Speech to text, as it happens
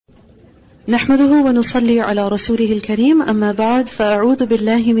نحمده ونصلي على رسوله الكريم أما بعد فأعوذ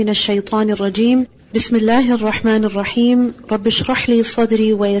بالله من الشيطان الرجيم بسم الله الرحمن الرحيم رب اشرح لي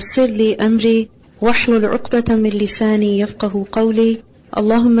صدري ويسر لي أمري واحلل عقدة من لساني يفقه قولي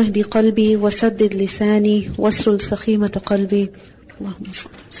اللهم اهد قلبي وسدد لساني واسلل سخيمة قلبي اللهم صل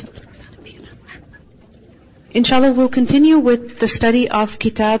وسلم. Inshallah, we'll continue with the study of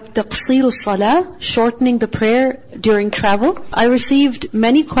Kitab Taqseer al-Salah, shortening the prayer during travel. I received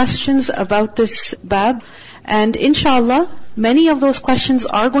many questions about this bab, and inshallah, many of those questions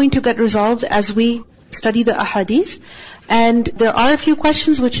are going to get resolved as we study the ahadith. And there are a few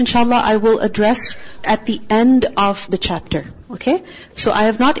questions which inshallah I will address at the end of the chapter. Okay? So I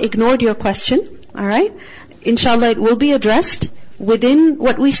have not ignored your question. Alright? Inshallah, it will be addressed within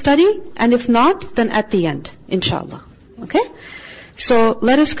what we study, and if not, then at the end, inshallah. Okay? So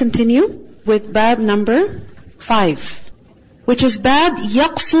let us continue with bab number 5, which is bab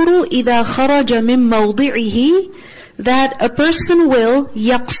يَقْصُرُ إِذَا خَرَجَ مِن مَوْضِعِهِ, that a person will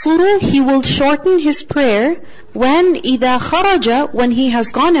يَقْصُرُ, he will shorten his prayer when إِذَا خَرَجَ, when he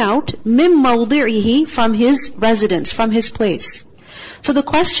has gone out مِن مَوْضِعِهِ, from his residence, from his place. So the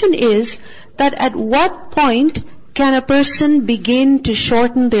question is that at what point can a person begin to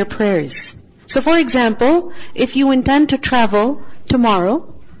shorten their prayers? So for example, if you intend to travel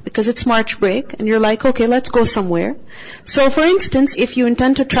tomorrow, because it's March break, and you're like, okay, let's go somewhere. So for instance, if you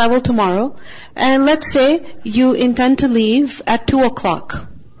intend to travel tomorrow, and let's say you intend to leave at 2 o'clock.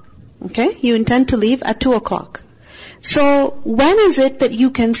 Okay? You intend to leave at 2 o'clock. So when is it that you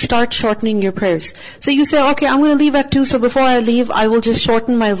can start shortening your prayers? So you say, okay, I'm going to leave at 2, so before I leave, I will just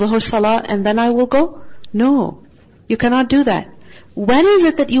shorten my Zuhr Salah and then I will go? No. You cannot do that. When is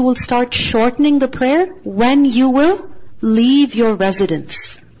it that you will start shortening the prayer? When you will leave your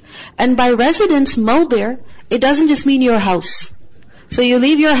residence. And by residence, mawdi', it doesn't just mean your house. So you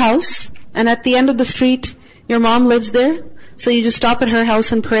leave your house, and at the end of the street, your mom lives there, so you just stop at her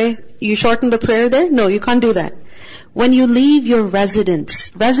house and pray. You shorten the prayer there? No, you can't do that. When you leave your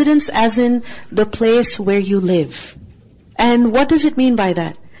residence as in the place where you live. And what does it mean by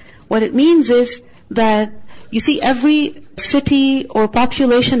that? What it means is that, you see, every city or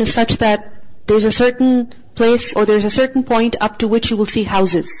population is such that there's a certain place or there's a certain point up to which you will see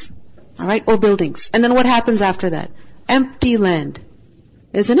houses, alright, or buildings. And then what happens after that? Empty land.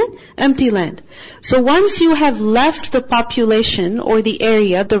 Isn't it? Empty land. So once you have left the population or the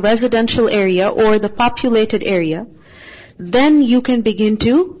area, the residential area or the populated area, then you can begin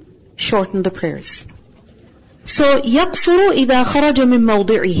to shorten the prayers. So, يَقْصُرُ إِذَا خَرَجَ مِن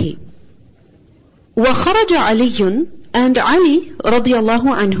مَوْضِعِهِ. وَخَرَجَ عَلِيٌّ, and Ali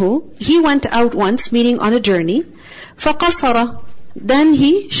radiallahu anhu, he went out once, meaning on a journey. فَقَصَرَ, then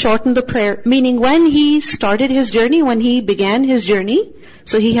he shortened the prayer, meaning when he started his journey, when he began his journey,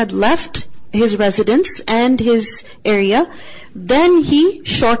 so he had left his residence and his area, then he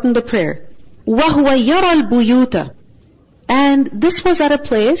shortened the prayer. وَهُوَ يَرَى الْبُيُوتَ, and this was at a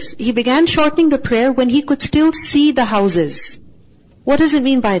place, he began shortening the prayer when he could still see the houses. What does it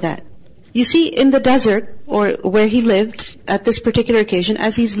mean by that? You see, in the desert, or where he lived at this particular occasion,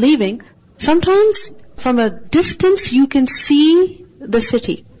 as he's leaving, sometimes from a distance you can see the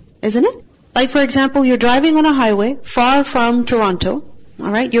city, isn't it? Like for example, you're driving on a highway far from Toronto,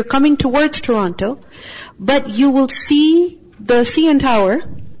 alright, you're coming towards Toronto, but you will see the CN Tower,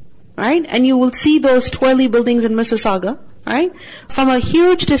 right? And you will see those twirly buildings in Mississauga, right? From a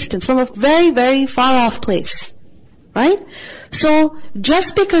huge distance, from a very, very far off place. Right? So,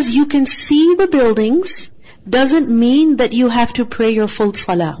 just because you can see the buildings doesn't mean that you have to pray your full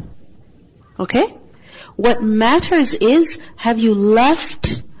salah. Okay? What matters is, have you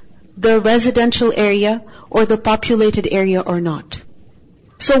left the residential area or the populated area or not?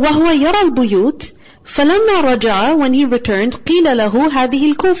 So, وَهُوَ يَرَى الْبُيُوتِ فَلَمَّا رَجَعَ, when he returned, قِيلَ لَهُ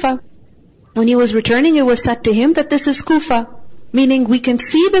هَذِهِ الْكُوفَةِ. When he was returning, it was said to him that this is Kufa. Meaning, we can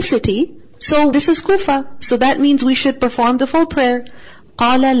see the city, so this is Kufa. So that means we should perform the full prayer.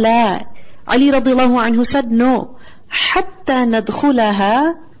 قَالَ لَا, Ali radiallahu anhu said, no. حَتَّى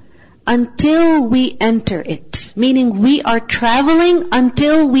نَدْخُلَهَا, until we enter it. Meaning we are traveling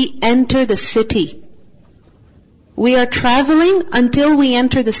until we enter the city. We are traveling until we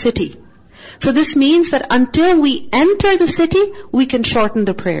enter the city. So this means that until we enter the city, we can shorten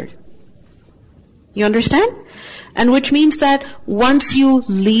the prayer. You understand? And which means that once you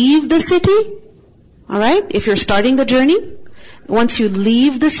leave the city, alright, if you're starting the journey, once you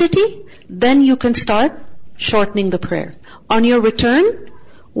leave the city, then you can start shortening the prayer. On your return,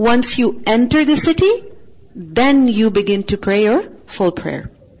 once you enter the city, then you begin to pray your full prayer.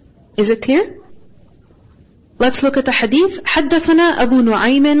 Is it clear? Let's look at the hadith. حدثنا أبو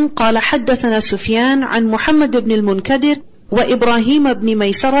نعيم قال حدثنا سفيان عن محمد بن المنكدر وإبراهيم بن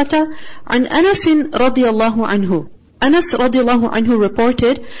ميسرة عن أنس رضي الله عنه. Anas رضي الله عنه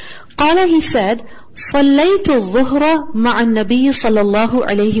reported, قال, he said, صليت الظهر مع النبي صلى الله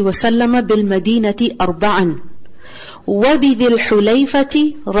عليه وسلم بالمدينة 4 وبذي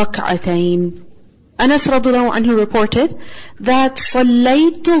الحليفة ركعتين. Anas رضي الله عنه reported that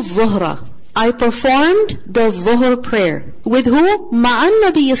صليت الظهر, I performed the Dhuhr prayer. With who? مع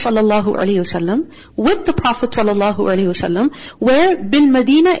النبي صلى الله عليه وسلم, with the Prophet صلى الله عليه وسلم. Where?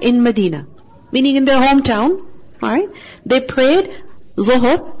 بالمدينة, in Medina. Meaning in their hometown. Alright? They prayed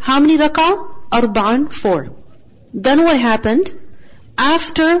Dhuhr. How many rak'ah? 4. Then what happened?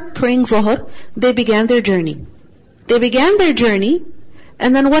 After praying Dhuhr, they began their journey.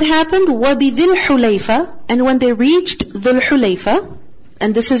 And then what happened? وَبِذِي الْحُلَيْفَةِ, and when they reached Dhul Hulayfa,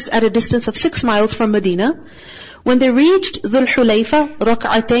 and this is at a distance of 6 miles from Medina, when they reached Dhul Hulayfa,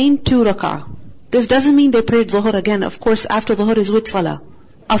 rak'atayn, 2 rak'ah. This doesn't mean they prayed Dhuhr again. Of course, after Dhuhr is with Salah,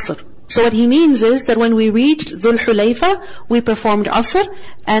 Asr. So what he means is that when we reached Dhul Hulayfa, we performed Asr,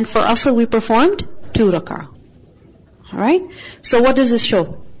 and for Asr we performed 2 rak'ah. Alright? So what does this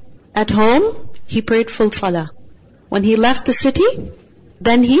show? At home, he prayed full Salah. When he left the city,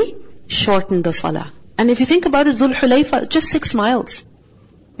 then he shortened the Salah. And if you think about it, Dhul Hulayfa, just 6 miles.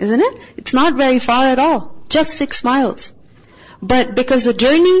 Isn't it? It's not very far at all. Just 6 miles. But because the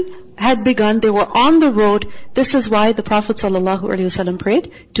journey had begun, they were on the road, this is why the Prophet ﷺ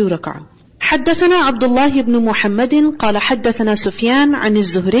prayed 2 rak'ah. حدثنا عبد الله بن محمد قال حدثنا سفيان عن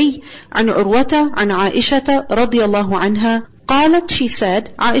الزهري عن عروة عن عائشة رضي الله عنها قالت, she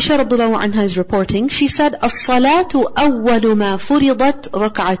said, Aisha رضي الله عنها is reporting, she said, الصلاة أول ما فرضت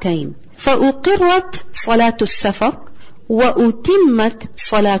ركعتين فأقرت صلاة السفر وأتمت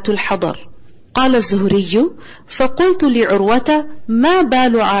صلاة الحضر. قال الزهري فقلت لعروة ما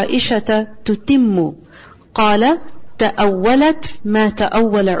بال عائشة تتم؟ قال تأولت ما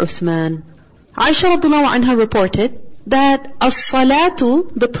تأول عثمان. Aisha رضي الله عنها reported that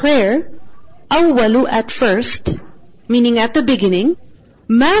as-salatu, the prayer, awwalu, at first, meaning at the beginning,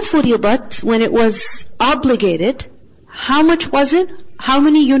 ma furidat, when it was obligated, how much was it? How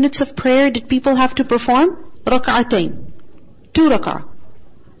many units of prayer did people have to perform? Rak'atayn. 2 rak'ah.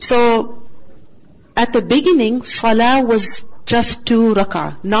 So, at the beginning, salah was just 2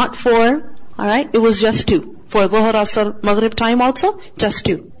 rak'ah, not 4. Alright? It was just 2. For Dhuhr, Asr, Maghrib time also, just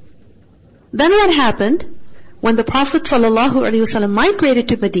 2. Then what happened? When the Prophet ﷺ migrated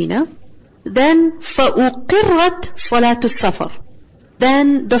to Medina, then فَأُقِرَّتْ صَلَاةُ السَّفَرِ.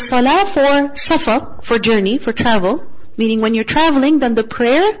 Then the salah for safar, for journey, for travel, meaning when you're traveling, then the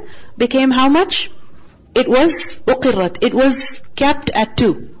prayer became how much? It was uqirrat. It was kept at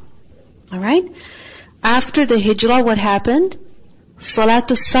 2. Alright? After the hijrah, what happened?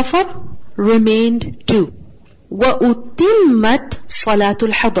 Salatul Safar remained 2. وَأُتِمَّتْ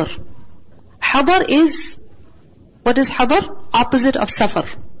Salatul Hadar. Hadar is, what is Hadar? Opposite of Safar.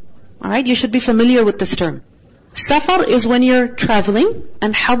 Alright? You should be familiar with this term. Safar is when you're traveling,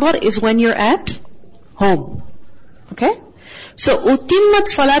 and Hadar is when you're at home. Okay? So, utimmat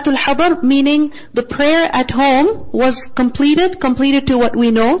salatul hadar, meaning the prayer at home was completed to what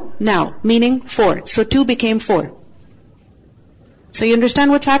we know now, meaning 4. So 2 became 4. So you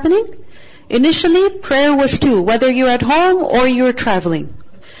understand what's happening? Initially, prayer was 2, whether you're at home or you're traveling.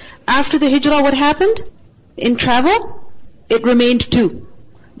 After the hijrah, what happened? In travel, it remained 2.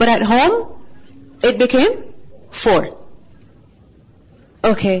 But at home, it became 4.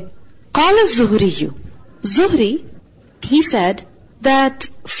 Okay. قال الزهري. Zuhri, he said that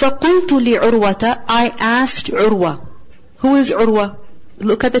فَقُلْتُ لِعُرْوَةَ, I asked Urwa. Who is Urwa?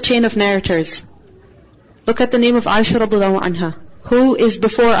 Look at the chain of narrators. Look at the name of Aisha radhiallahu anha. Who is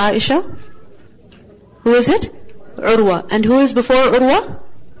before Aisha? Who is it? Urwa. And who is before Urwa?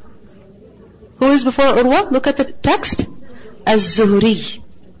 Who is before Urwa? Look at the text. Az-Zuhri.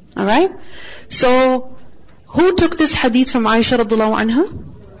 Alright? So, who took this hadith from Aisha radhiallahu anha?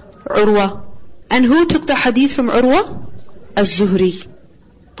 Urwa. And who took the hadith from Urwa? Az-Zuhri.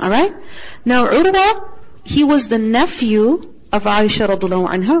 Alright? Now Urwa, he was the nephew of Aisha radhiallahu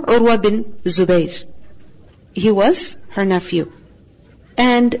anha, Urwa bin Zubayr. He was her nephew.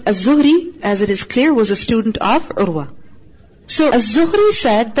 And Az-Zuhri, as it is clear, was a student of Urwa. So Az-Zuhri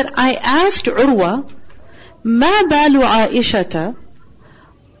said that I asked Urwa, مَا بَالُ عَائِشَةَ,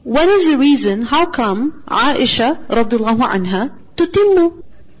 what is the reason, how come Aisha radhiallahu anha tutimmu,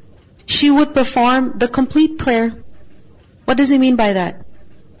 she would perform the complete prayer? What does he mean by that?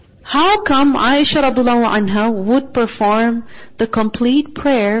 How come Aisha radhiallahu anha would perform the complete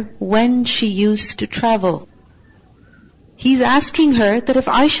prayer when she used to travel? He's asking her that if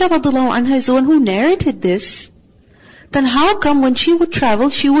Aisha radiallahu anha is the one who narrated this, then how come when she would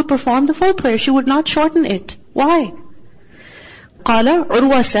travel, she would perform the full prayer? She would not shorten it. Why? Qala,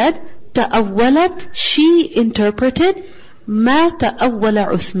 Urwa said, ta'awwalat, she interpreted, ma ta'awwala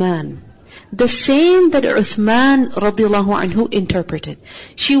Uthman. The same that Uthman radiallahu anhu interpreted.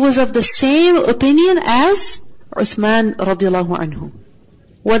 She was of the same opinion as Uthman radiallahu anhu.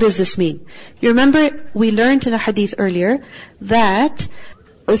 What does this mean? You remember we learned in a hadith earlier that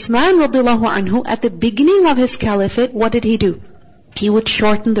Uthman radiallahu anhu, at the beginning of his caliphate, what did he do? He would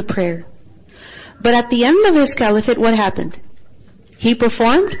shorten the prayer. But at the end of his caliphate, what happened? He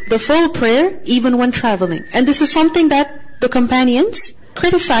performed the full prayer even when traveling. And this is something that the companions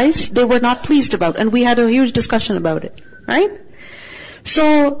criticized, they were not pleased about. And we had a huge discussion about it. Right?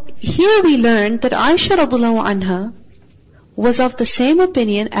 So here we learned that Aisha radiallahu anha was of the same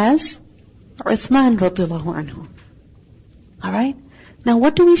opinion as Uthman radiallahu anhu. Alright? Now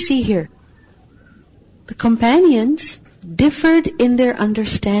what do we see here? The companions differed in their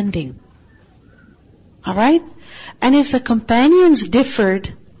understanding. Alright? And if the companions differed,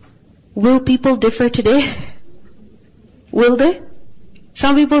 will people differ today? Will they?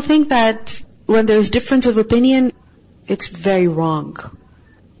 Some people think that when there's difference of opinion, it's very wrong.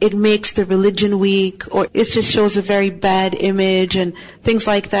 It makes the religion weak, or it just shows a very bad image and things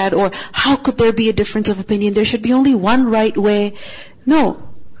like that. Or how could there be a difference of opinion? There should be only one right way. No.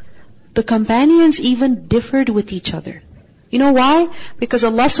 The companions even differed with each other. You know why? Because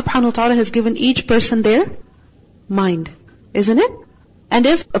Allah subhanahu wa ta'ala has given each person their mind. Isn't it? And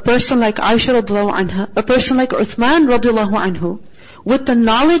if a person like Aisha radiallahu anha, a person like Uthman radiallahu anhu, with the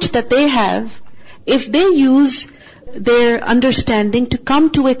knowledge that they have, if they use their understanding to come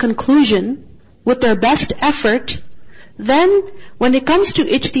to a conclusion with their best effort, then when it comes to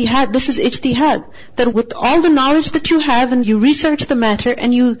ijtihad, this is ijtihad, that with all the knowledge that you have and you research the matter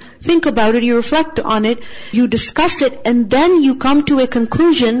and you think about it, you reflect on it, you discuss it, and then you come to a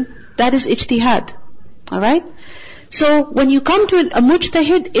conclusion, that is ijtihad. Alright? So when you come to it, a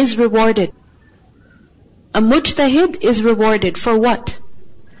mujtahid is rewarded. A mujtahid is rewarded for what?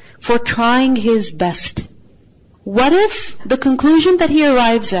 For trying his best. What if the conclusion that he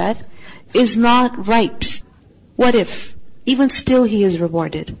arrives at is not right? What if? Even still he is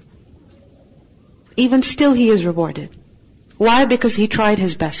rewarded. Even still he is rewarded. Why? Because he tried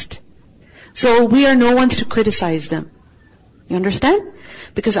his best. So we are no ones to criticize them. You understand?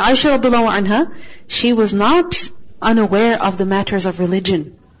 Because Aisha radiallahu anha, she was not unaware of the matters of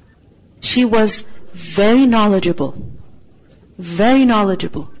religion. She was very knowledgeable. Very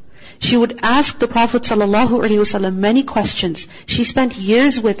knowledgeable. She would ask the Prophet ﷺ many questions. She spent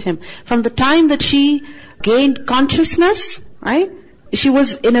years with him. From the time that she gained consciousness, right? She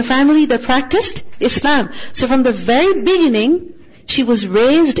was in a family that practiced Islam. So from the very beginning, she was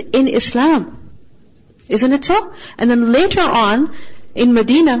raised in Islam. Isn't it so? And then later on, in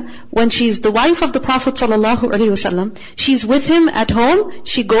Medina, when she's the wife of the Prophet ﷺ, she's with him at home,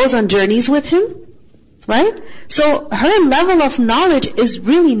 she goes on journeys with him. Right? So her level of knowledge is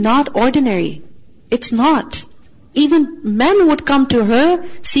really not ordinary. It's not. Even men would come to her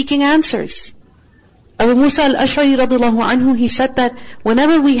seeking answers. Abu Musa al-Ash'ari radiallahu anhu, he said that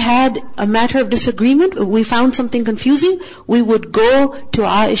whenever we had a matter of disagreement, we found something confusing, we would go to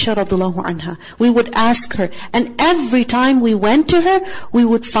Aisha radiallahu anha. We would ask her. And every time we went to her, we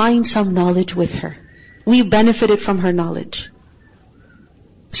would find some knowledge with her. We benefited from her knowledge.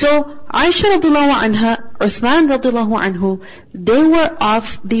 So, Aisha radiallahu anha, Uthman radiallahu anhu, they were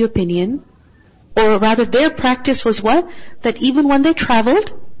of the opinion, or rather their practice was what? That even when they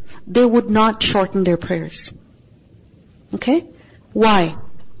traveled, they would not shorten their prayers. Okay? Why?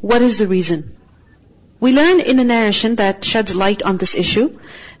 What is the reason? We learn in a narration that sheds light on this issue,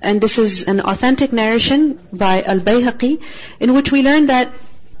 and this is an authentic narration by Al-Bayhaqi, in which we learn that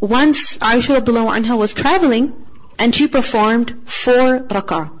once Aisha radiallahu anha was traveling, and she performed 4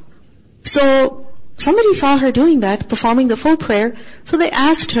 rak'ah. So, somebody saw her doing that, performing the full prayer, so they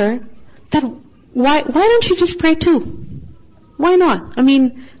asked her that, why don't you just pray 2? Why not? I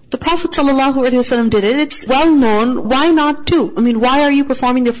mean, the Prophet ﷺ did it, it's well known, why not 2? I mean, why are you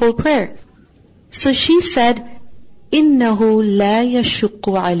performing the full prayer? So she said, إِنَّهُ لَا يَشُقُّ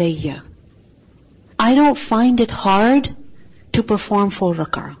عَلَيَّ. I don't find it hard to perform full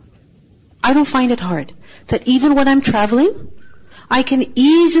rak'ah. I don't find it hard. That even when I'm traveling, I can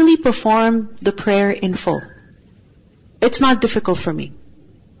easily perform the prayer in full. It's not difficult for me.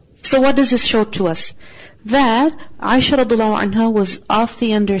 So what does this show to us? That Aisha radiallahu anha was of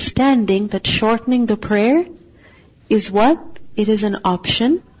the understanding that shortening the prayer is what? It is an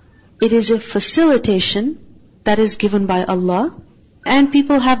option. It is a facilitation that is given by Allah, and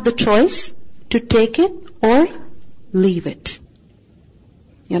people have the choice to take it or leave it.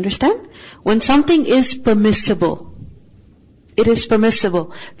 You understand? When something is permissible, it is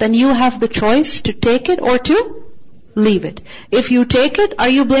permissible, then you have the choice to take it or to leave it. If you take it, are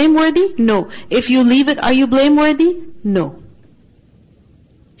you blameworthy? No. If you leave it, are you blameworthy? No.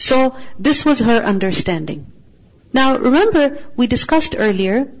 So this was her understanding. Now remember, we discussed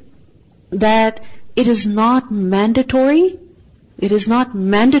earlier that it is not mandatory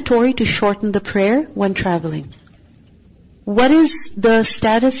to shorten the prayer when traveling. What is the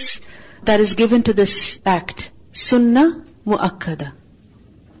status that is given to this act? Sunnah mu'akkada.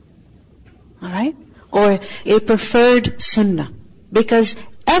 Alright? Or a preferred sunnah. Because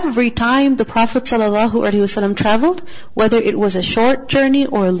every time the Prophet ﷺ traveled, whether it was a short journey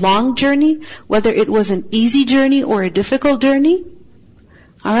or a long journey, whether it was an easy journey or a difficult journey,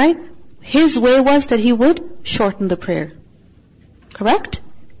 alright, his way was that he would shorten the prayer. Correct?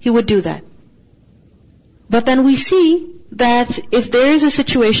 He would do that. But then we see that if there is a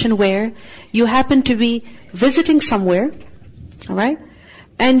situation where you happen to be visiting somewhere, alright,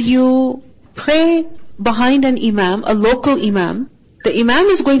 and you pray behind an imam, a local imam, the imam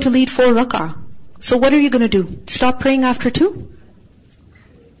is going to lead 4 rak'ah. So what are you going to do? Stop praying after 2?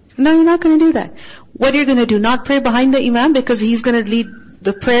 No, you're not going to do that. What are you going to do? Not pray behind the imam because he's going to lead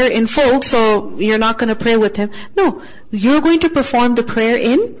the prayer in full, so you're not going to pray with him. No, you're going to perform the prayer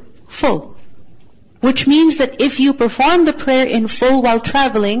in full. Which means that if you perform the prayer in full while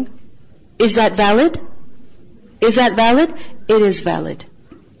traveling, is that valid? Is that valid? It is valid.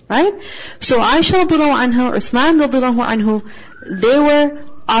 Right? So Aisha radiallahu anha, Uthman radiallahu anhu, they were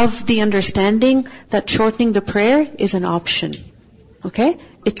of the understanding that shortening the prayer is an option. Okay?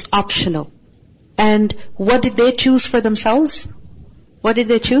 It's optional. And what did they choose for themselves? What did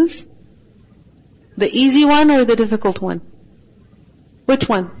they choose? The easy one or the difficult one? Which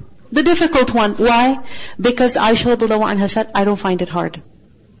one? The difficult one. Why? Because Aisha radiallahu anha said, I don't find it hard.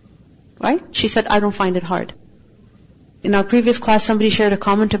 Right? She said, I don't find it hard. In our previous class, somebody shared a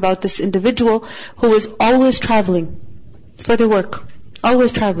comment about this individual who is always traveling for their work.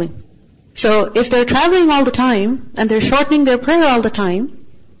 Always traveling. So if they're traveling all the time, and they're shortening their prayer all the time,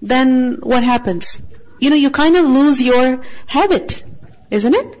 then what happens? You kind of lose your habit,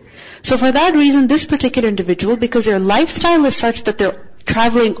 isn't it? So for that reason, this particular individual, because their lifestyle is such that they're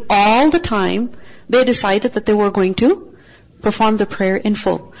traveling all the time, they decided that they were going to perform the prayer in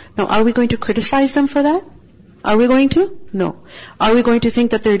full. Now, are we going to criticize them for that? Are we going to? No. Are we going to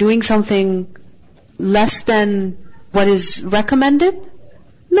think that they're doing something less than what is recommended?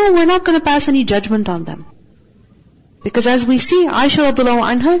 No, we're not going to pass any judgment on them. Because as we see, Aisha radiallahu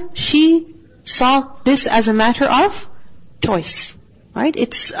anha, she saw this as a matter of choice. Right?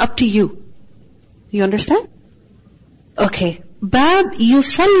 It's up to you. You understand? Okay. Bab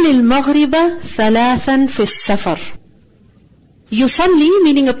yusalli al-maghriba thalathan fi as-safar. Yusalli,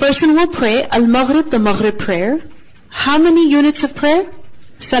 meaning a person will pray al-maghrib, the maghrib prayer. How many units of prayer?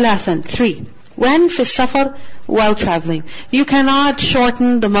 Thalathan, 3. When? Fi as-safar, while traveling. You cannot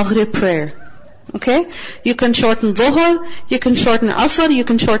shorten the maghrib prayer. Okay? You can shorten dhuhr, you can shorten asr, you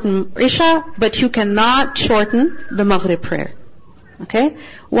can shorten isha, but you cannot shorten the maghrib prayer. Okay?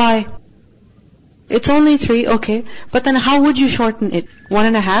 Why? It's only 3, okay. But then how would you shorten it?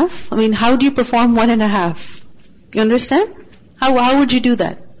 1.5? I mean, how do you perform 1.5? You understand? How would you do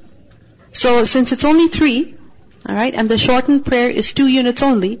that? So since it's only 3, alright, and the shortened prayer is 2 units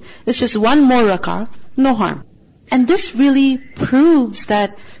only, it's just 1 more rak'ah, no harm. And this really proves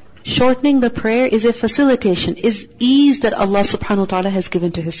that shortening the prayer is a facilitation, is ease that Allah subhanahu wa ta'ala has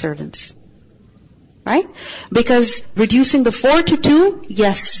given to His servants. Right? Because reducing the 4 to 2,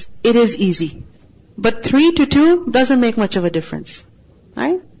 yes, it is easy. But 3 to 2 doesn't make much of a difference.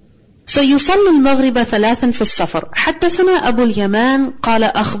 Right? So يصلي المغرب 3 في السفر. حدثنا أبو اليمان قال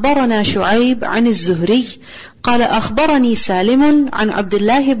أخبرنا شعيب عن الزهري قال أخبرني سالم عن عبد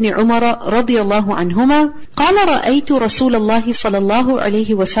الله بن عمر رضي الله عنهما قال رأيت رسول الله صلى الله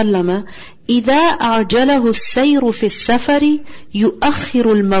عليه وسلم إذا أعجله السير في السفر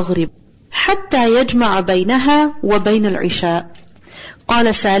يؤخر المغرب حتى يجمع بينها وبين العشاء.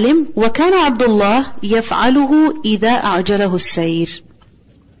 قال سالم وكان عبد الله يفعله إذا أعجله السير.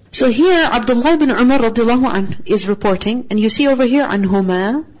 So here Abdullah ibn Umar radiallahu anh is reporting, and you see over here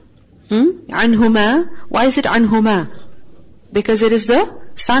anhuma. Anhuma. Why is it anhuma? Because it is the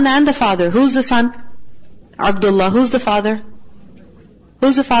son and the father. Who's the son? Abdullah. Who's the father?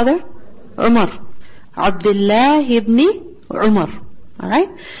 Who's the father? Umar. Abdullah ibn Umar. Alright?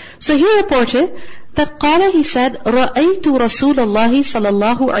 So he reported that qala, he said, رَأَيْتُ رَسُولَ اللَّهِ صَلَى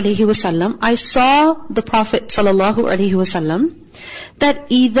اللَّهُ عَلَيْهِ وَسَلَّمَ, I saw the Prophet sallallahu alaihi wasallam, that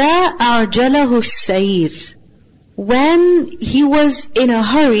إِذَا أَعْجَلَهُ السَّيْرِ, when he was in a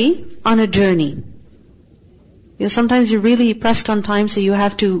hurry on a journey. You know, sometimes you're really pressed on time, so you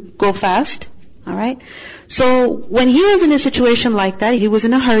have to go fast. Alright? So, when he was in a situation like that, he was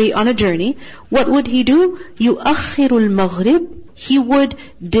in a hurry on a journey, what would he do? يُؤَخِّرُ الْمَغْرِبِ, he would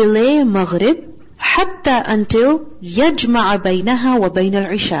delay Maghrib, حَتَّى until يَجْمَعَ بَيْنَهَا وَبَيْنَ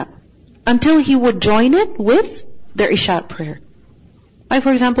الْعِشَاءِ, until he would join it with the Isha prayer. Like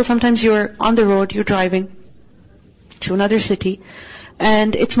for example, sometimes you're on the road, you're driving to another city,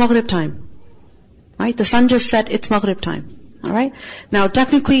 and it's Maghrib time. Right? The sun just set, it's Maghrib time. Alright? Now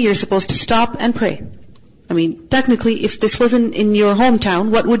technically you're supposed to stop and pray. I mean, technically if this wasn't in your hometown,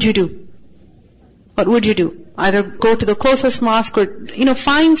 what would you do? What would you do? Either go to the closest mosque or,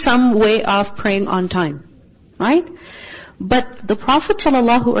 find some way of praying on time. Right? But the Prophet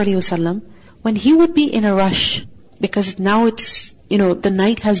ﷺ, when he would be in a rush, because now it's, the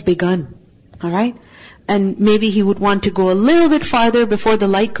night has begun. Alright? And maybe he would want to go a little bit farther before the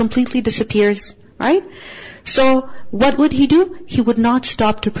light completely disappears. Right? So, what would he do? He would not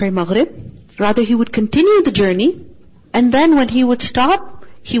stop to pray Maghrib. Rather, he would continue the journey. And then when he would stop,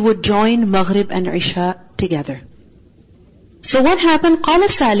 he would join Maghrib and Isha together. So what happened? قال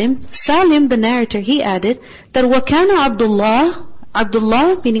Salim, the narrator, he added that وَكَانَ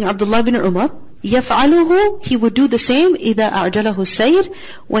Abdullah, meaning Abdullah bin Umar, يَفْعَلُهُ, he would do the same إِذَا أَعْجَلَهُ السَّيْرِ,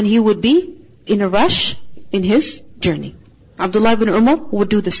 when he would be in a rush in his journey. Abdullah bin Umar would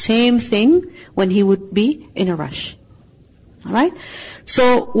do the same thing when he would be in a rush. Alright?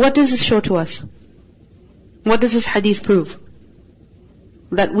 So, what does this show to us? What does this hadith prove?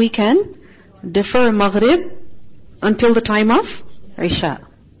 That we can defer Maghrib until the time of Isha.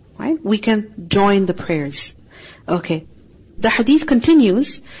 Right? We can join the prayers. Okay. The hadith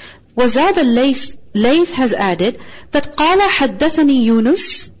continues. وَزَادَ Layth has added that قَالَ حَدَّثَنِي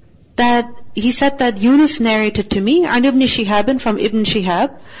يُونُس, that he said that Yunus narrated to me, عن Ibn Shihab, from Ibn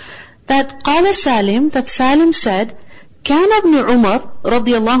Shihab, that قال Salim, that Salim said, كان ابن عمر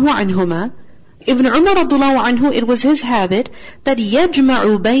رضي الله عنهما, Ibn Umar radiyallahu anhu, it was his habit that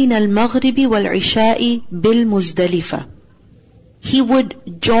يجمع بين المغرب والعشاء بالمزدلفة. He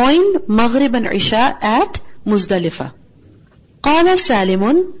would join Maghrib and Isha at Muzdalifah. قال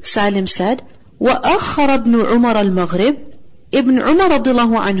Salim said, وأخر ابن عمر المغرب, Ibn Umar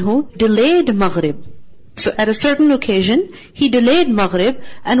radiyallahu anhu delayed Maghrib. So at a certain occasion, he delayed Maghrib.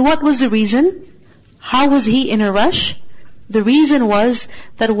 And what was the reason? How was he in a rush? The reason was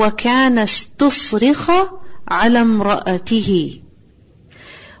that وَكَانَ اسْتُصْرِخَ عَلَى امْرَأَتِهِ.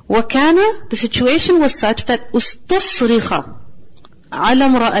 وَكَانَ, the situation was such that اسْتُصْرِخَ عَلَى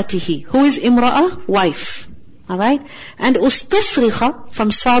امْرَأَتِهِ. Who is imra'ah? Wife. Alright? And اسْتُصْرِخَ, from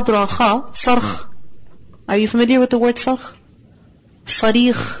sadra kha, sarkh. Are you familiar with the word sarkh?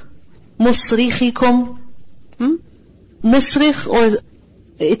 Sarikh, musrikhikum. Musrikh, or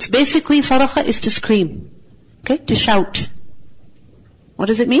it's basically, sarakha is to scream. Okay? To shout. What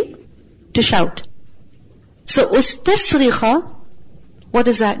does it mean? To shout. So, ustasrikha, what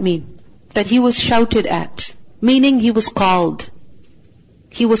does that mean? That he was shouted at. Meaning he was called.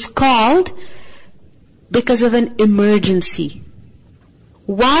 He was called because of an emergency.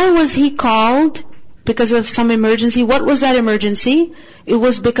 Why was he called? Because of some emergency. What was that emergency? It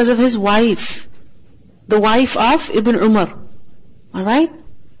was because of his wife. The wife of Ibn Umar. Alright?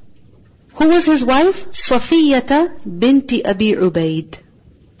 Who was his wife? Safiyata binti Abi Ubaid.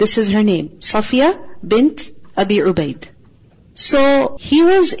 This is her name. Safiya bint Abi Ubaid. So, he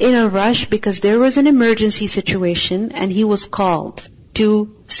was in a rush because there was an emergency situation and he was called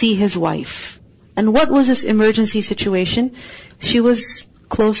to see his wife. And what was this emergency situation? She was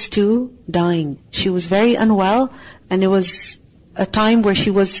close to dying. She was very unwell, and it was a time where she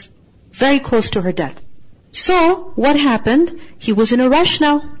was very close to her death. So, what happened? He was in a rush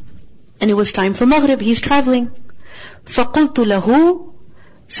now. And it was time for Maghrib. He's traveling. فَقُلْتُ لَهُ,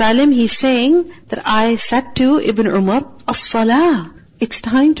 Salim, he's saying that I said to Ibn Umar, الصلاة, it's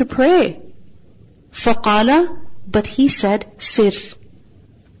time to pray. فَقَالَ, but he said, sir,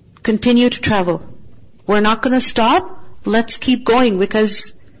 continue to travel. We're not going to stop. Let's keep going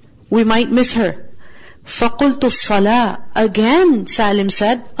because we might miss her. فَقُلْتُ الصَّلَاةِ, again Salim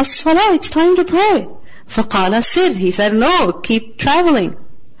said, الصلاة, it's time to pray. فَقَالَ سِرْ, he said, no, keep traveling.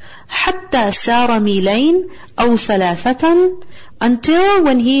 حَتَّى سَارَ مِيلَيْنِ أَوْ ثَلَاثَةً, until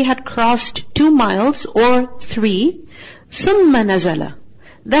when he had crossed 2 miles or 3, ثُمَّ نَزَلَ,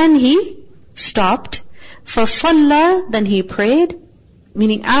 then he stopped. فَصَلَّى, then he prayed.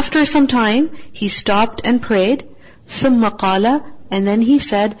 Meaning after some time, he stopped and prayed. ثم قال, and then he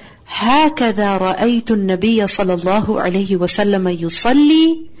said, هكذا رأيت النبي صلى الله عليه وسلم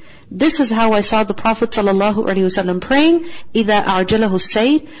يصلي. This is how I saw the Prophet sallallahu alaihi wasallam praying. إذا أعجله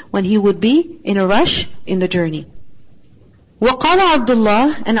السير, when he would be in a rush in the journey. وقال عبد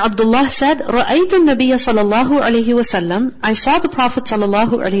الله, and Abdullah said, رأيت النبي صلى الله عليه وسلم, I saw the Prophet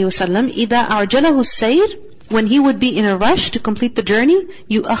sallallahu alaihi wasallam إذا أعجله السير, when he would be in a rush to complete the journey,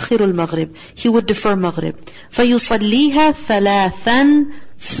 يؤخر المغرب, he would defer Maghrib. فيصليها ثلاثا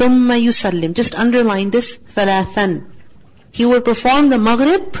ثم يسلم. Just underline this, ثلاثا. He would perform the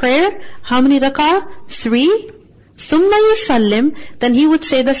Maghrib prayer, how many rak'ah? 3. ثم يسلم, then he would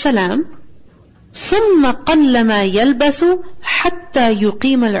say the salam. ثم قلما يلبث حتى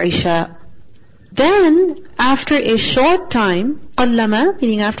يقيم العشاء. Then, after a short time, قلما,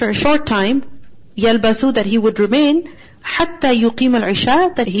 meaning after a short time, يلبث, that he would remain, حتى يقيم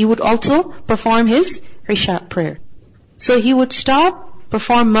العشاء, that he would also perform his Isha prayer. So he would stop,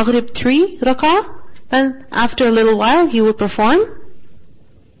 perform Maghrib 3 rak'ah, then after a little while he would perform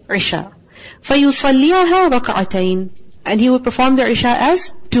Isha. فَيُصَلِّيَهَا رَكَعَتَيْن, and he would perform the Isha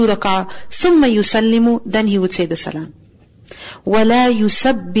as 2 rak'ah. ثُمَّ يُسَلِّمُ, then he would say the salam. وَلَا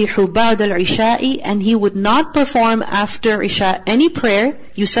يُسَبِّحُ بَعْدَ الْعِشَاءِ, and he would not perform after Isha any prayer.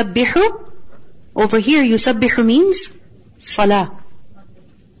 يُسَبِّحُ, over here يُسَبِّحُ means salah.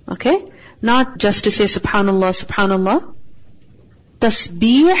 Okay? Not just to say subhanallah, subhanallah.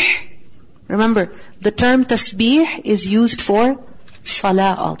 Tasbih, remember, the term tasbih is used for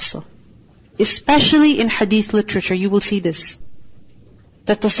salah also. Especially in hadith literature, you will see this.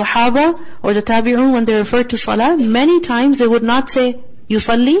 That the Sahaba or the Tabi'un, when they refer to salah, many times they would not say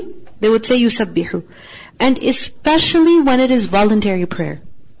yusalli, they would say yusabbihu. And especially when it is voluntary prayer.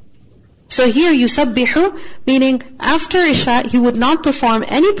 So here yusabbihu, meaning after Isha, he would not perform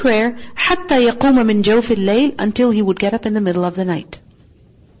any prayer حَتَّى يَقُومَ مِنْ جَوْفِ اللَّيْلِ, until he would get up in the middle of the night.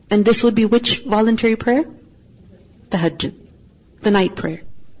 And this would be which voluntary prayer? Tahajjud, the night prayer.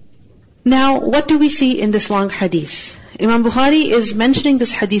 Now, what do we see in this long hadith? Imam Bukhari is mentioning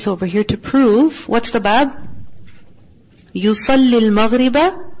this hadith over here to prove, what's the bab? يُصَلِّ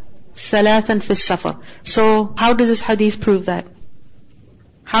الْمَغْرِبَ ثَلَاثًا فِي السَّفَرِ. So, how does this hadith prove that?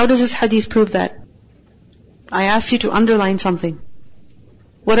 How does this hadith prove that? I asked you to underline something.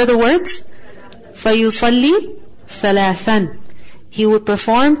 What are the words? فَيُصَلِّ ثَلَاثًا. He would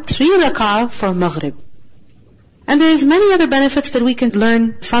perform 3 rak'ah for Maghrib. And there is many other benefits that we can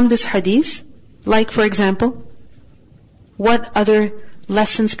learn from this hadith. Like, for example, what other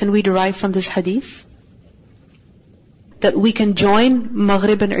lessons can we derive from this hadith? That we can join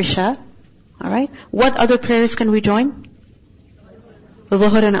Maghrib and Isha. Alright? What other prayers can we join?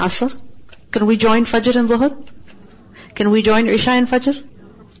 Dhuhr and Asr. Can we join Fajr and Dhuhr? Can we join Isha and Fajr?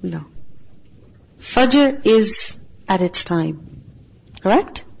 No. Fajr is at its time.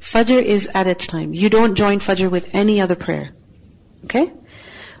 Correct? Fajr is at its time. You don't join Fajr with any other prayer. Okay?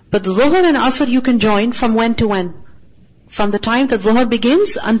 But Dhuhr and Asr you can join from when to when? From the time that Dhuhr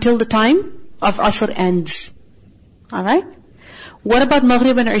begins until the time of Asr ends. Alright? What about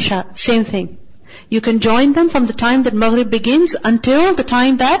Maghrib and Isha? Same thing. You can join them from the time that Maghrib begins until the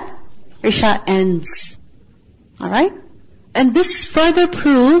time that Isha ends. Alright? And this further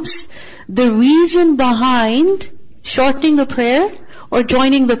proves the reason behind shortening the prayer or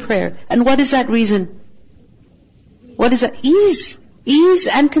joining the prayer. And what is that reason? What is that? Ease. Ease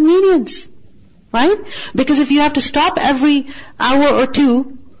and convenience. Right? Because if you have to stop every hour or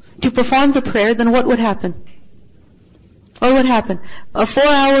two to perform the prayer, then what would happen? What would happen? A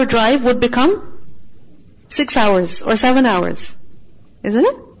 4-hour drive would become 6 hours or 7 hours. Isn't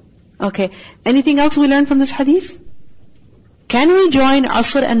it? Okay. Anything else we learn from this hadith? Can we join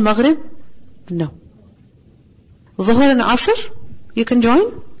Asr and Maghrib? No. Dhuhr and Asr, you can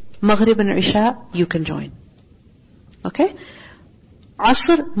join. Maghrib and Isha, you can join. Okay?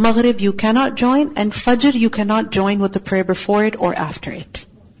 Asr, Maghrib you cannot join, and Fajr you cannot join with the prayer before it or after it.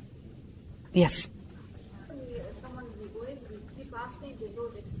 Yes?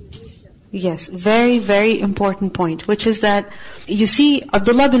 Yes, very, very important point, which is that, you see,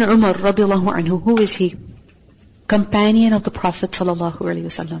 Abdullah bin Umar radiallahu anhu, who is he? Companion of the Prophet sallallahu alaihi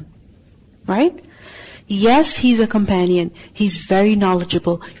wasallam. Right? Yes, he's a companion. He's very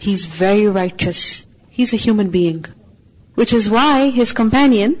knowledgeable. He's very righteous. He's a human being. Which is why his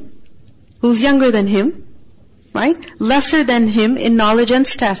companion, who's younger than him, right? Lesser than him in knowledge and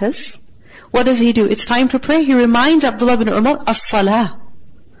status, what does he do? It's time to pray. He reminds Abdullah bin Umar, as-salah.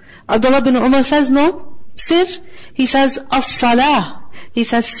 Abdullah bin Umar says, no, sir. He says, as-salah. He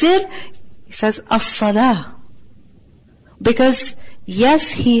says, sir. He says, as-salah. Because yes,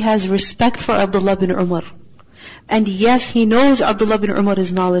 he has respect for Abdullah bin Umar. And yes, he knows Abdullah bin Umar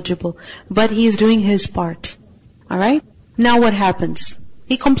is knowledgeable, but he is doing his part. Alright? Now what happens?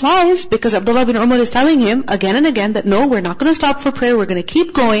 He complies because Abdullah bin Umar is telling him again and again that no, we're not going to stop for prayer, we're going to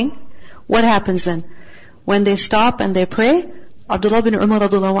keep going. What happens then? When they stop and they pray, Abdullah bin Umar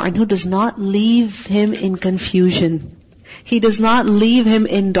radhiyallahu anhu does not leave him in confusion. He does not leave him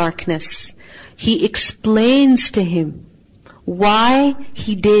in darkness. He explains to him why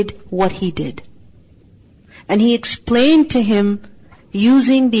he did what he did. And he explained to him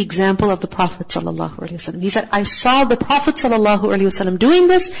using the example of the Prophet ﷺ. He said, I saw the Prophet ﷺ doing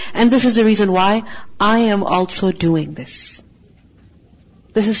this, and this is the reason why I am also doing this.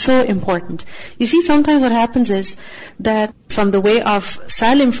 This is so important. You see, sometimes what happens is that from the way of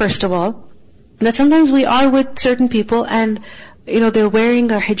Salim, first of all, that sometimes we are with certain people and, they're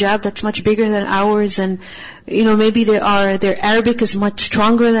wearing a hijab that's much bigger than ours, and, maybe their Arabic is much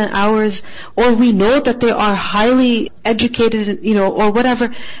stronger than ours, or we know that they are highly educated, or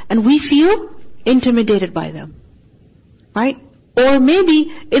whatever, and we feel intimidated by them. Right? Or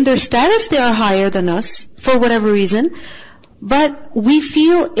maybe in their status they are higher than us, for whatever reason, but we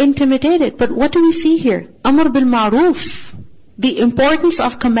feel intimidated. But what do we see here? Amr bil ma'roof. The importance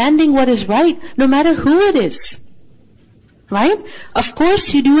of commanding what is right, no matter who it is. Right? Of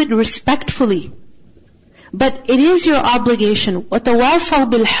course you do it respectfully. But it is your obligation. وَتَوَاصَوْا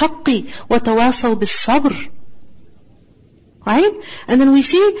بِالْحَقِّ وَتَوَاصَوْا بِالصَّبْرِ. Right? And then we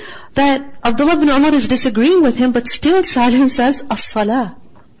see that Abdullah bin Umar is disagreeing with him, but still Salim says, as-salah.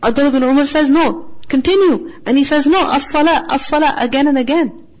 Abdullah bin Umar says, no, continue. And he says, no, as-salah, as-salah, again and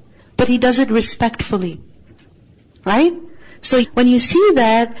again. But he does it respectfully. Right? So when you see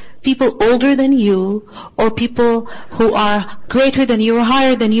that people older than you, or people who are greater than you or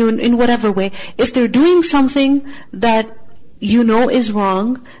higher than you in whatever way, if they're doing something that you know is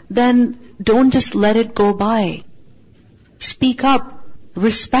wrong, then don't just let it go by. Speak up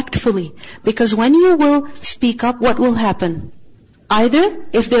respectfully. Because when you will speak up, what will happen? Either,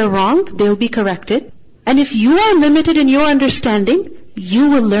 if they're wrong, they'll be corrected. And if you are limited in your understanding, you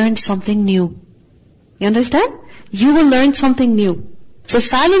will learn something new. You understand? You will learn something new. So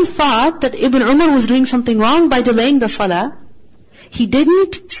Salim thought that Ibn Umar was doing something wrong by delaying the salah. He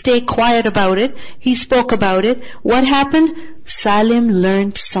didn't stay quiet about it. He spoke about it. What happened? Salim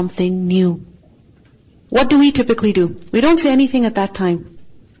learned something new. What do we typically do? We don't say anything at that time.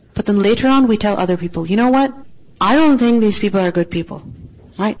 But then later on we tell other people, you know what? I don't think these people are good people.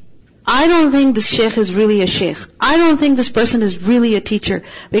 Right? I don't think this sheikh is really a sheikh. I don't think this person is really a teacher,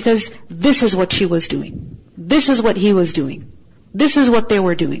 because this is what she was doing. This is what he was doing. This is what they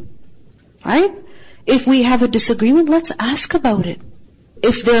were doing. Right? If we have a disagreement, let's ask about it.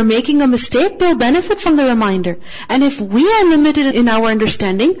 If they're making a mistake, they'll benefit from the reminder. And if we are limited in our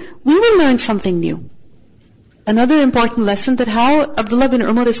understanding, we will learn something new. Another important lesson, that how Abdullah bin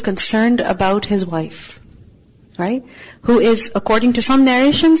Umar is concerned about his wife. Right? Who is, according to some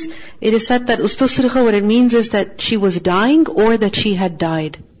narrations, it is said that ustusrikha, what it means is that she was dying or that she had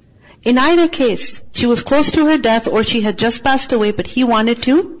died. In either case, she was close to her death or she had just passed away, but he wanted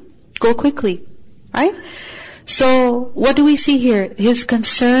to go quickly. Right? So, what do we see here? His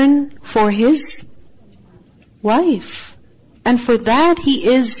concern for his wife. And for that, he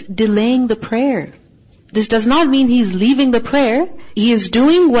is delaying the prayer. This does not mean he's leaving the prayer. He is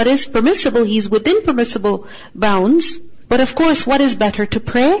doing what is permissible. He's within permissible bounds. But of course, what is better? To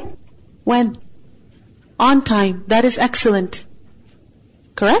pray? When? On time. That is excellent.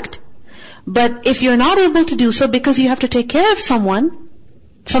 Correct? But if you're not able to do so because you have to take care of someone,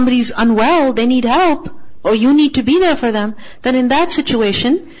 somebody's unwell, they need help, or you need to be there for them, then in that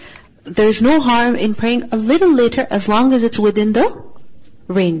situation, there's no harm in praying a little later as long as it's within the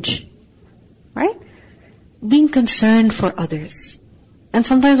range. Right? Being concerned for others. And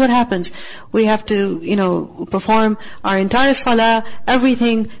sometimes what happens? We have to, perform our entire salah,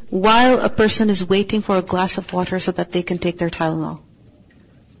 everything, while a person is waiting for a glass of water so that they can take their Tylenol.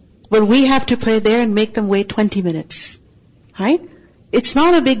 But we have to pray there and make them wait 20 minutes. Right? It's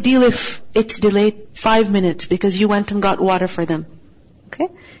not a big deal if it's delayed 5 minutes because you went and got water for them. Okay?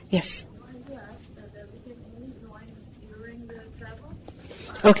 Yes.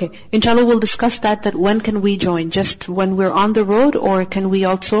 Okay, inshallah we'll discuss that when can we join? Just when we're on the road, or can we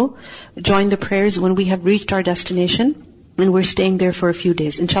also join the prayers when we have reached our destination and we're staying there for a few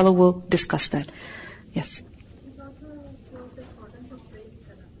days? Inshallah we'll discuss that. Yes. It also shows the importance of praying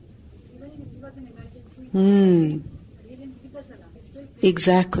salah. Even if it was an emergency, he didn't skip the salah.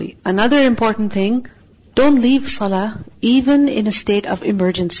 Exactly. Another important thing, don't leave salah even in a state of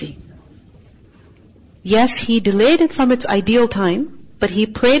emergency. Yes, he delayed it from its ideal time, but he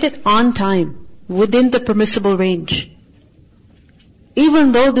prayed it on time, within the permissible range.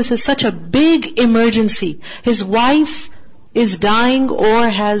 Even though this is such a big emergency, his wife is dying or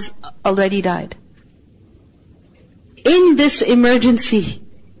has already died. In this emergency,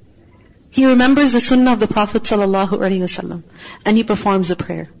 he remembers the sunnah of the Prophet ﷺ and he performs a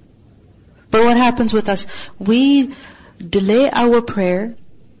prayer. But what happens with us? We delay our prayer,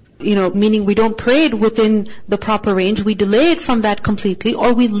 meaning we don't pray it within the proper range. We delay it from that completely,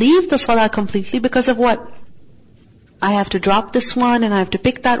 or we leave the salah completely because of what? I have to drop this one, and I have to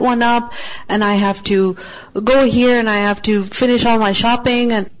pick that one up, and I have to go here, and I have to finish all my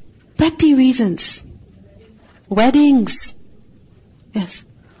shopping, and petty reasons. Weddings. Yes.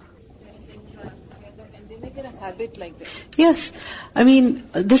 And they make it a habit like that. Yes.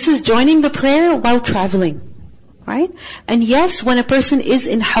 This is joining the prayer while traveling. Right? And yes, when a person is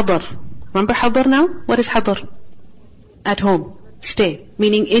in hadar. Remember hadar now? What is hadar? At home. Stay.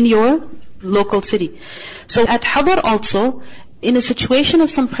 Meaning in your local city. So at hadar also, in a situation of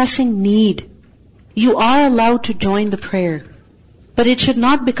some pressing need, you are allowed to join the prayer. But it should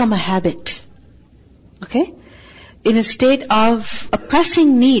not become a habit. Okay? In a state of a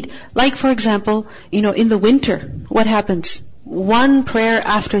pressing need. Like for example, in the winter, what happens? One prayer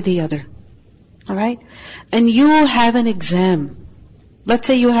after the other. Alright? And you have an exam. Let's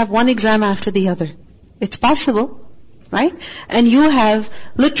say you have one exam after the other. It's possible, right? And you have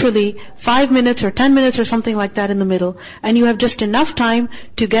literally 5 minutes or 10 minutes or something like that in the middle, and you have just enough time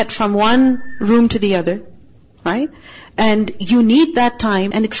to get from one room to the other, right? And you need that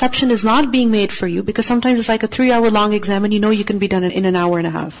time, and exception is not being made for you, because sometimes it's like a 3-hour long exam and you can be done in an hour and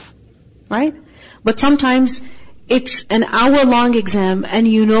a half, right? But sometimes it's an hour-long exam and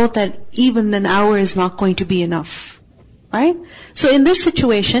you know that even an hour is not going to be enough. Right? So in this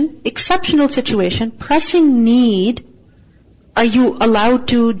situation, exceptional situation, pressing need, are you allowed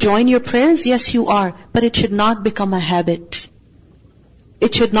to join your prayers? Yes, you are. But it should not become a habit.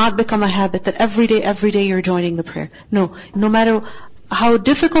 It should not become a habit that every day you're joining the prayer. No matter how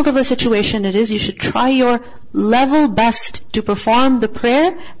difficult of a situation it is, you should try your level best to perform the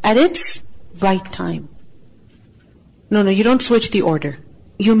prayer at its right time. No, you don't switch the order.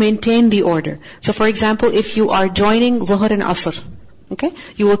 You maintain the order. So for example, if you are joining Zuhr and Asr, okay,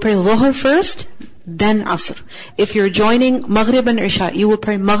 you will pray Zuhr first, then Asr. If you're joining Maghrib and Isha, you will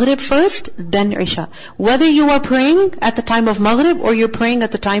pray Maghrib first, then Isha. Whether you are praying at the time of Maghrib or you're praying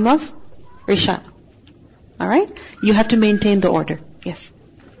at the time of Isha. Alright? You have to maintain the order. Yes.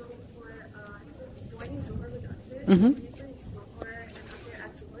 So for joining Zuhr with Asr, Mm-hmm. you pray Zuhr and Asr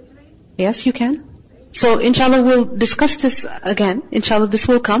at Zuhr time? Yes, you can. So inshallah we'll discuss this again. Inshallah this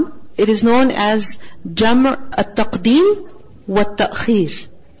will come. It is known as Jam' at-Taqdeem wa at-Ta'khir.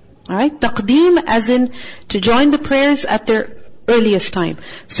 Alright? Taqdeem as in to join the prayers at their earliest time.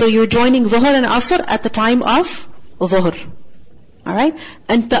 So you're joining Zuhr and Asr at the time of Zuhr. Alright?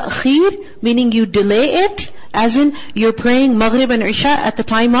 And Ta'khir meaning you delay it as in you're praying Maghrib and Isha at the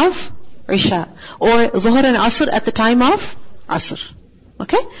time of Isha. Or Zuhr and Asr at the time of Asr.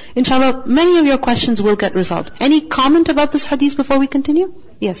 Okay? Inshallah, many of your questions will get resolved. Any comment about this hadith before we continue?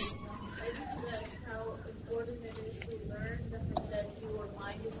 Yes. I just like how important it is to learn that your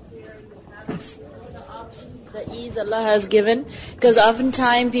mind is clear, you have the options, the ease Allah has given. Because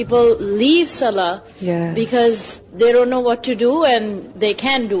oftentimes people leave salah because they don't know what to do and they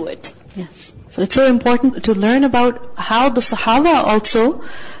can do it. Yes. So it's so important to learn about how the Sahaba also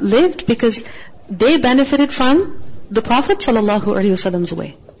lived, because they benefited from the Prophet ﷺ's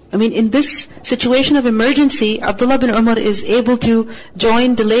way. In this situation of emergency, Abdullah bin Umar is able to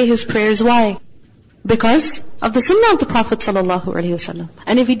delay his prayers. Why? Because of the sunnah of the Prophet ﷺ.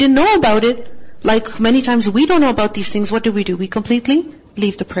 And if he didn't know about it, like many times we don't know about these things, what do? We completely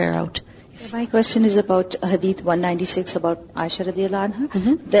leave the prayer out. My question is about Hadith 196 about Aisha radiallahu anha.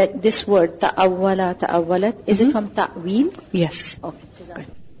 Mm-hmm. That this word, ta'awwalat, is it from ta'wil? Yes. Okay.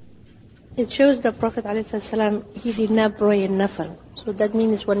 It shows the Prophet ﷺ, he did not pray in nafal. So that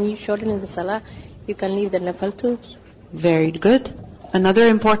means when you shorten in the salah, you can leave the nafal too. Very good. Another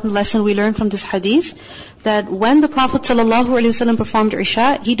important lesson we learn from this hadith, that when the Prophet ﷺ performed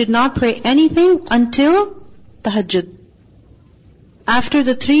Isha, he did not pray anything until tahajjud. After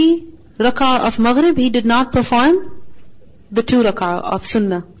the 3 rak'ah of Maghrib, he did not perform the 2 rak'ah of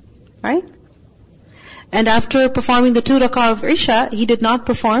Sunnah. Right? And after performing the 2 rak'ah of Isha, he did not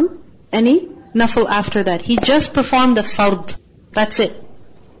perform any nafil after that. He just performed the fard. That's it.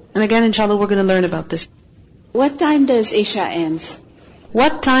 And again, inshallah, we're going to learn about this. What time does Isha ends?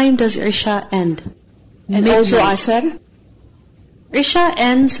 What time does Isha end? And midnight. also Asr? Isha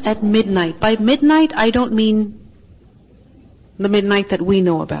ends at midnight. By midnight, I don't mean The midnight that we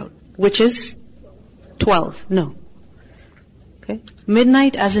know about, which is 12. No. Okay?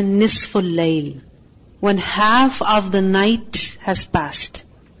 Midnight as in nisful layl, when half of the night has passed.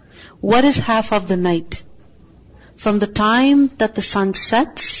 What is half of the night? From the time that the sun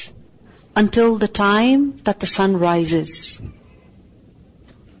sets until the time that the sun rises.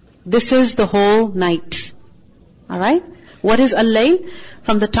 This is the whole night. Alright? What is al-layl?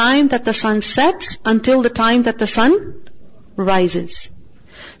 From the time that the sun sets until the time that the sun rises.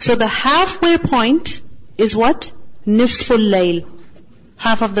 So the halfway point is what? Nisful layl.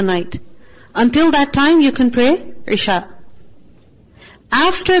 Half of the night. Until that time you can pray Isha.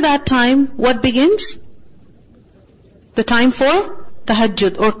 After that time, what begins? The time for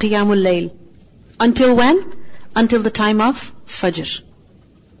tahajjud or qiyamul layl. Until when? Until the time of Fajr.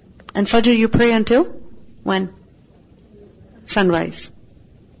 And Fajr you pray until when? Sunrise.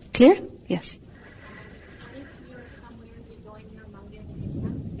 Clear? Yes. If you're somewhere to join your Maghrib and Isha,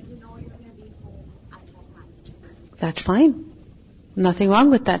 and you know you're going to be home at that time. That's fine. Nothing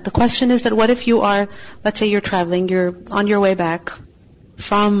wrong with that. The question is that what if you are, let's say you're traveling, you're on your way back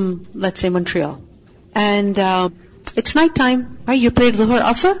from, let's say, Montreal. And it's night time, right? You prayed Zuhr,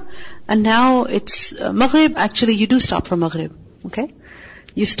 Asr, and now it's Maghrib. Actually, you do stop for Maghrib. Okay?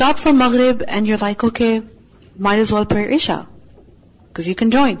 You stop for Maghrib and you're like, okay, might as well pray Isha. Because you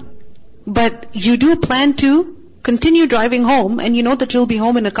can join. But you do plan to continue driving home, and you know that you'll be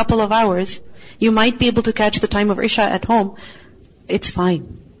home in a couple of hours. You might be able to catch the time of Isha at home. It's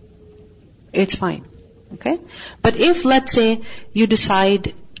fine. It's fine. Okay? But if, let's say, you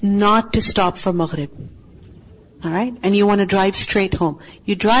decide not to stop for Maghrib, alright, and you want to drive straight home.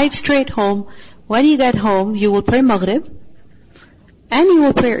 You drive straight home. When you get home, you will pray Maghrib, and you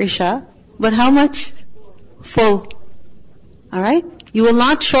will pray Isha, but how much? Full. Alright? You will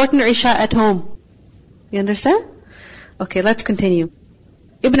not shorten Isha at home. You understand? Okay, let's continue.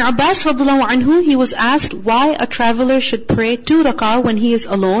 Ibn Abbas radhiyallahu anhu, he was asked why a traveler should pray 2 rak'ah when he is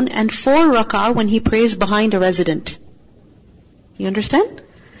alone and 4 rak'ah when he prays behind a resident. You understand?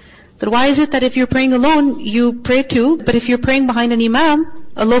 That why is it that if you're praying alone, you pray 2, but if you're praying behind an imam,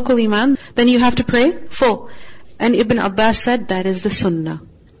 a local imam, then you have to pray 4. And Ibn Abbas said that is the sunnah.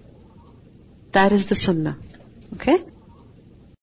 That is the sunnah. Okay?